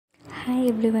Hi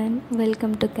everyone,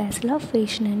 welcome to Castle of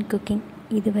Fashion and Cooking.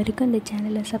 இது வரைக்கும் இந்த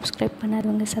சேனலை சப்ஸ்கிரைப்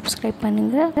பண்ணாதவங்க சப்ஸ்கிரைப்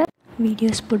பண்ணுங்கள்.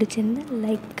 வீடியோஸ் பிடிச்சிருந்தா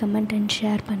லைக், கமெண்ட் அண்ட்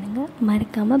ஷேர் பண்ணுங்கள்.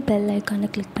 மறக்காமல் பெல் ஐக்கானை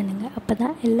கிளிக் பண்ணுங்கள். அப்போ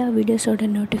தான் எல்லா வீடியோஸோட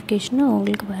நோட்டிஃபிகேஷனும்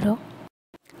உங்களுக்கு வரும்.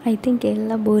 ஐ திங்க்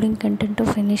எல்லா போரிங்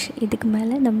கண்டென்ட்டும் ஃபினிஷ். இதுக்கு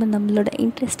மேலே நம்மளோட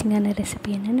இன்ட்ரெஸ்டிங்கான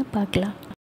ரெசிபி என்னென்னு பார்க்கலாம்.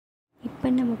 இப்போ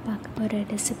நம்ம பார்க்க போகிற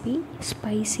ரெசிபி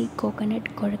ஸ்பைசி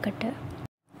கோகோனட் கொழுக்கட்டை.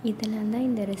 இதெல்லாம் தான்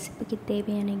இந்த ரெசிபிக்கு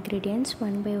தேவையான ingredients.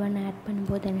 One by one add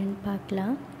பண்ணும்போது என்னென்னு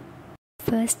பார்க்கலாம்.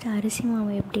 ஃபர்ஸ்ட் அரிசி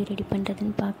மாவு எப்படி ரெடி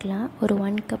பண்ணுறதுன்னு பார்க்கலாம். ஒரு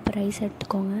 1 கப் ரைஸ்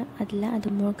எடுத்துக்கோங்க.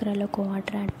 அது முழுக்கிற அளவுக்கு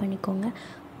வாட்டர் ஆட் பண்ணிக்கோங்க.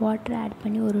 வாட்டர் ஆட்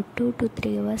பண்ணி ஒரு 2 to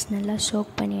 3 hours நல்லா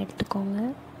சோக் பண்ணி எடுத்துக்கோங்க.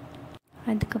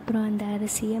 அதுக்கப்புறம் அந்த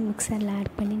அரிசியை மிக்சரில்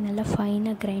ஆட் பண்ணி நல்லா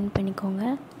ஃபைனாக கிரைண்ட் பண்ணிக்கோங்க.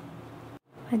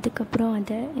 அதுக்கப்புறம்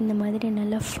அதை இந்த மாதிரி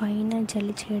நல்லா ஃபைனாக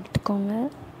ஜலிச்சு எடுத்துக்கோங்க.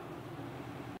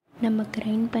 நம்ம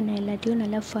கிரைண்ட் பண்ண எல்லாத்தையும்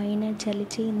நல்லா ஃபைனாக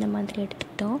ஜலிச்சு இந்த மாதிரி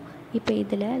எடுத்துக்கிட்டோம். இப்போ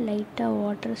இதில் லைட்டாக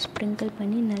வாட்டர் ஸ்ப்ரிங்கிள்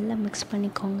பண்ணி நல்லா மிக்ஸ்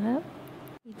பண்ணிக்கோங்க.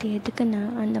 இது எதுக்குன்னா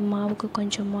அந்த மாவுக்கு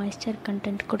கொஞ்சம் மாய்ஸ்சர்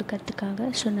கண்டென்ட் கொடுக்கறதுக்காக.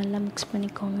 ஸோ நல்லா மிக்ஸ்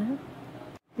பண்ணிக்கோங்க.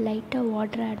 லைட்டாக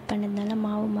வாட்டர் ஆட் பண்ணதுனால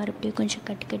மாவு மறுபடியும் கொஞ்சம்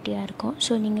கட்டியாக இருக்கும்.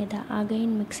 ஸோ நீங்கள் இதை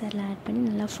அகைன் மிக்சரில் ஆட் பண்ணி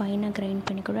நல்லா ஃபைனாக கிரைண்ட்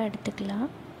பண்ணி கூட எடுத்துக்கலாம்.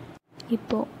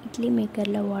 இப்போது இட்லி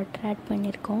மேக்கரில் வாட்டர் ஆட்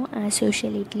பண்ணியிருக்கோம். ஆஸ்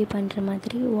யூஷுவல் இட்லி பண்ணுற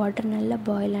மாதிரி வாட்டர் நல்லா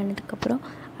பாயில் ஆனதுக்கப்புறம்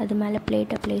அது மேலே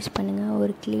பிளேட்டை ப்ளேஸ் பண்ணுங்கள்.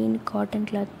 ஒரு க்ளீன் காட்டன்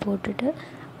கிளாத் போட்டுட்டு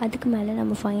அதுக்கு மேலே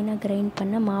நம்ம ஃபைனாக கிரைண்ட்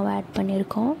பண்ண மாவை ஆட்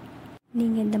பண்ணியிருக்கோம்.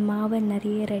 நீங்கள் இந்த மாவை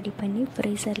நிறைய ரெடி பண்ணி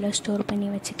ஃப்ரீசரில் ஸ்டோர் பண்ணி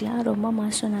வச்சுக்கலாம். ரொம்ப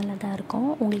மாதம் நல்லா தான் இருக்கும்.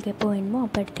 உங்களுக்கு எப்போ வேணுமோ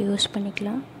அப்போ எடுத்து யூஸ்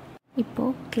பண்ணிக்கலாம்.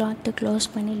 இப்போது கிளாத்தை க்ளோஸ்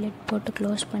பண்ணி லிட் போட்டு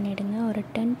க்ளோஸ் பண்ணிவிடுங்க. ஒரு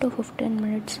 10 to 15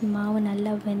 minutes மாவு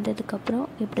நல்லா வெந்ததுக்கப்புறம்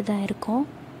இப்படி தான் இருக்கும்.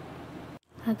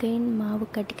 அகைன் மாவு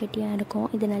கட்டியாக இருக்கும்.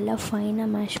 இது நல்லா ஃபைனாக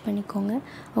மேஷ் பண்ணிக்கோங்க.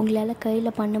 உங்களால் கையில்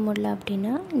பண்ண முடியல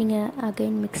அப்படின்னா நீங்கள்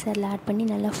அகைன் மிக்சரில் ஆட் பண்ணி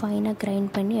நல்லா ஃபைனாக கிரைண்ட்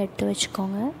பண்ணி எடுத்து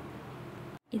வச்சுக்கோங்க.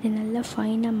 இது நல்லா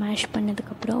ஃபைனாக மேஷ்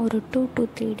பண்ணதுக்கப்புறம் ஒரு 2 to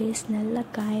 3 days நல்லா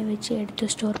காய வச்சு எடுத்து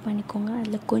ஸ்டோர் பண்ணிக்கோங்க.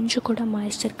 அதில் கொஞ்சம் கூட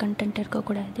மாய்ஸ்சர் கண்டென்ட்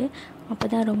இருக்கக்கூடாது. அப்போ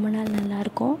தான் ரொம்ப நாள்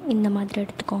நல்லாயிருக்கும். இந்த மாதிரி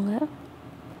எடுத்துக்கோங்க.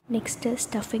 நெக்ஸ்ட்டு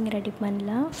ஸ்டஃபிங் ரெடி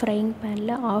பண்ணலாம். ஃப்ரையிங்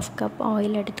பேனில் 1/2 cup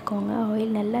ஆயில் எடுத்துக்கோங்க.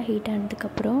 ஆயில் நல்லா ஹீட்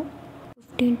ஆனதுக்கப்புறம்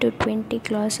 15 to 20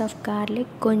 cloves of garlic,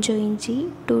 கொஞ்சம் இஞ்சி,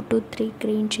 2 to 3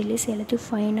 green chillies எல்லாத்தையும்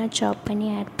ஃபைனாக சாப் பண்ணி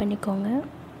ஆட் பண்ணிக்கோங்க.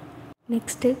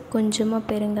 நெக்ஸ்ட்டு கொஞ்சமாக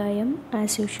பெருங்காயம்,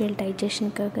 ஆஸ் யூஷுவல்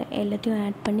டைஜஷனுக்காக எல்லாத்தையும்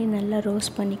ஆட் பண்ணி நல்லா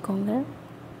ரோஸ்ட் பண்ணிக்கோங்க.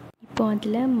 இப்போ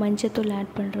அதில் மஞ்சத்தூள்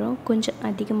ஆட் பண்ணுறோம். கொஞ்சம்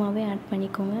அதிகமாகவே ஆட்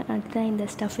பண்ணிக்கோங்க. அதுதான் இந்த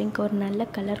ஸ்டஃபிங்க்கு ஒரு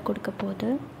நல்ல கலர் கொடுக்க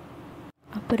போகுது.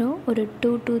 அப்புறம் ஒரு 2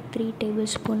 to 3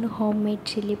 tablespoon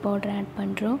homemade chilli powder add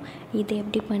பண்ணுறோம். இது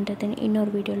எப்படி பண்ணுறதுன்னு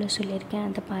இன்னொரு வீடியோவில் சொல்லியிருக்கேன்,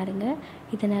 அதை பாருங்கள்.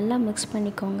 இதை நல்லா மிக்ஸ்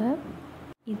பண்ணிக்கோங்க.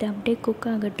 இது அப்படியே குக்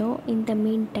ஆகட்டும். இந்த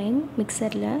mean time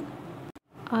மிக்சரில்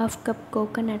 1/2 cup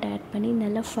coconut add பண்ணி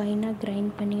நல்லா ஃபைனாக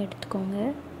கிரைண்ட் பண்ணி எடுத்துக்கோங்க.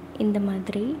 இந்த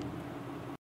மாதிரி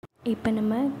இப்போ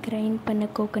நம்ம கிரைண்ட் பண்ண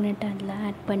கோகோனட் அதில்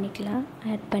ஆட் பண்ணிக்கலாம்.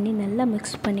 ஆட் பண்ணி நல்லா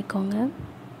மிக்ஸ் பண்ணிக்கோங்க.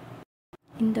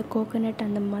 இந்த கோகோனட்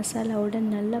அந்த மசாலாவோட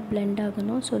நல்லா பிளெண்ட்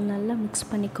ஆகணும். ஸோ நல்லா மிக்ஸ்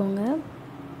பண்ணிக்கோங்க.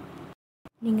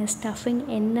 நீங்கள் ஸ்டஃபிங்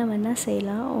என்ன வேணால்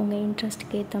செய்யலாம். உங்கள்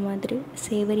இன்ட்ரெஸ்ட்டுக்கு ஏற்ற மாதிரி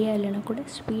சேவரியாக இல்லைனா கூட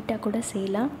ஸ்வீட்டாக கூட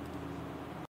செய்யலாம்.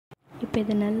 இப்போ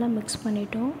இதை நல்லா மிக்ஸ்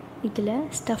பண்ணிட்டோம். இதில்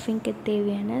ஸ்டஃபிங்க்கு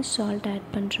தேவையான சால்ட் ஆட்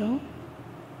பண்ணுறோம்.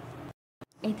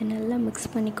 இது நல்லா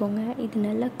மிக்ஸ் பண்ணிக்கோங்க. இது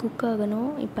நல்லா குக்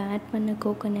ஆகணும். இப்போ ஆட் பண்ண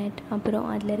கோகோனட் அப்புறம்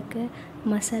அதில் இருக்க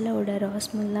மசாலாவோட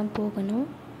ராஸ்மெல்லாம் போகணும்.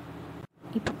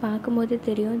 இப்போ பார்க்கும்போது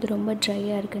தெரியும் இது ரொம்ப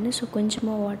ட்ரையாக இருக்குன்னு. ஸோ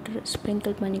கொஞ்சமாக வாட்டர்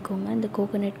ஸ்ப்ரிங்கிள் பண்ணிக்கோங்க அந்த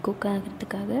கோகோனட் குக்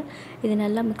ஆகிறதுக்காக. இது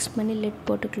நல்லா மிக்ஸ் பண்ணி லிட்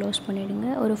போட்டு க்ளோஸ் பண்ணிவிடுங்க.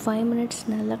 ஒரு 5 minutes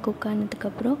நல்லா குக்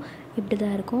ஆனதுக்கப்புறம் இப்படி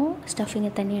தான் இருக்கும்.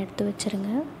 ஸ்டஃபிங்கை தனியாக எடுத்து வச்சுருங்க.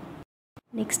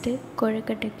 நெக்ஸ்ட்டு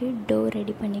கொழுக்கட்டைக்கு டோ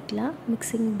ரெடி பண்ணிக்கலாம்.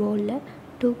 மிக்சிங் பவுலில்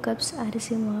 2 cups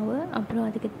அரிசி மாவு அப்புறம்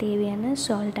அதுக்கு தேவையான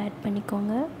சால்ட் ஆட்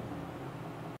பண்ணிக்கோங்க.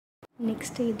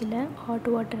 நெக்ஸ்ட்டு இதில் ஹாட்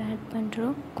வாட்டர் ஆட்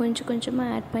பண்ணுறோம்.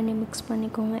 கொஞ்சமாக ஆட் பண்ணி மிக்ஸ்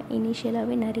பண்ணிக்கோங்க.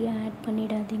 இனிஷியலாகவே நிறைய ஆட்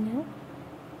பண்ணிடாதீங்க.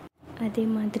 அதே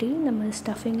மாதிரி நம்ம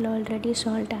ஸ்டஃபிங்கில் ஆல்ரெடி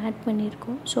சால்ட் ஆட்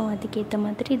பண்ணியிருக்கோம். ஸோ அதுக்கேற்ற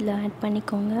மாதிரி இதில் ஆட்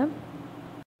பண்ணிக்கோங்க.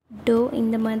 டோ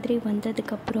இந்த மாதிரி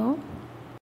வந்ததுக்கப்புறம்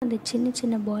அந்த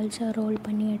சின்ன பால்ஸாக ரோல்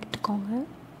பண்ணி எடுத்துக்கோங்க.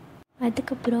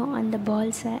 அதுக்கப்புறம் அந்த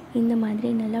பால்ஸை இந்த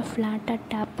மாதிரி நல்லா ஃப்ளாட்டாக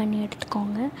டேப் பண்ணி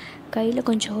எடுத்துக்கோங்க. கையில்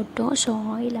கொஞ்சம் ஒட்டும். ஸோ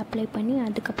ஆயில் அப்ளை பண்ணி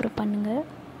அதுக்கப்புறம் பண்ணுங்கள்.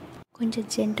 கொஞ்சம்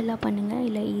ஜென்டலாக பண்ணுங்கள்,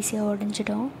 இல்லை ஈஸியாக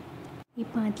உடஞ்சிடும்.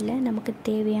 இப்போ அதில் நமக்கு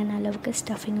தேவையான அளவுக்கு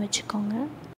ஸ்டஃபிங் வச்சுக்கோங்க.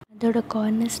 அதோட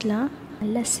கார்னர்ஸ்லாம்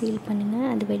நல்லா சீல் பண்ணுங்கள்,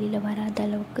 அது வெளியில் வராத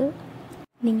அளவுக்கு.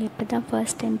 நீங்கள் இப்போ தான்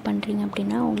ஃபர்ஸ்ட் டைம் பண்ணுறீங்க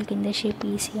அப்படின்னா உங்களுக்கு இந்த ஷேப்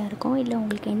ஈஸியாக இருக்கும். இல்லை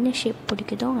உங்களுக்கு என்ன ஷேப்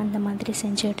பிடிக்குதோ அந்த மாதிரி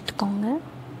செஞ்சு எடுத்துக்கோங்க.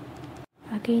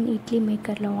 அகைன் இட்லி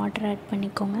மேக்கரில் வாட்டர் ஆட்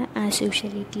பண்ணிக்கோங்க. ஆஸ்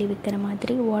யூஷுவல் இட்லி வைக்கிற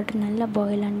மாதிரி வாட்டர் நல்லா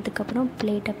பாயில் ஆனதுக்கப்புறம்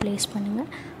பிளேட்டை ப்ளேஸ்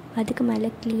பண்ணுங்கள். அதுக்கு மேலே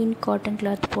க்ளீன் காட்டன்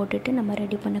கிளாத் போட்டுட்டு நம்ம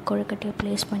ரெடி பண்ண கொழுக்கட்டையை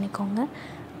ப்ளேஸ் பண்ணிக்கோங்க.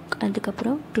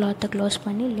 அதுக்கப்புறம் கிளாத்தை க்ளோஸ்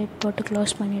பண்ணி லிட் போட்டு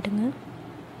க்ளோஸ் பண்ணிவிடுங்க.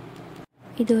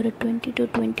 இது ஒரு 20 to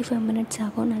 25 minutes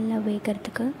ஆகும் நல்லா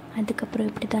வேகிறதுக்கு. அதுக்கப்புறம்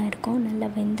இப்படி தான் இருக்கும், நல்லா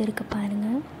வெந்திருக்கு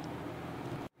பாருங்கள்.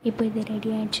 இப்போ இது ரெடி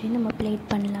ஆகிடுச்சு, நம்ம பிளேட்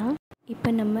பண்ணலாம். இப்போ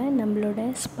நம்மளோட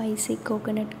ஸ்பைசி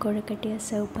கோகோனட் கொழுக்கட்டையை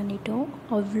சர்வ் பண்ணிட்டோம்.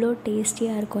 அவ்வளோ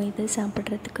டேஸ்டியாக இருக்கும் இது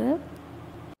சாப்பிட்றதுக்கு.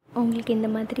 உங்களுக்கு இந்த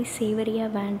மாதிரி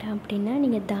சேவரியாக வேண்டாம் அப்படின்னா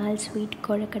நீங்கள் தால் ஸ்வீட்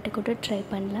கொழுக்கட்டை கூட ட்ரை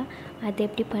பண்ணலாம். அது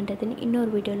எப்படி பண்ணுறதுன்னு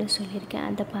இன்னொரு வீடியோவில் சொல்லியிருக்கேன்,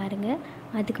 அதை பாருங்கள்.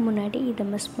 அதுக்கு முன்னாடி இதை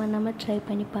மிஸ் பண்ணாமல் ட்ரை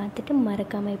பண்ணி பார்த்துட்டு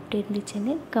மறக்காமல் எப்படி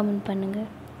இருந்துச்சுன்னு கமெண்ட் பண்ணுங்கள்.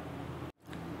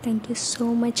 Thank you so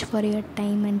much for your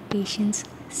time and patience.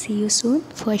 See you soon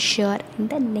for sure in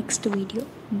the next video.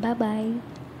 Bye bye.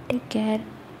 Take care.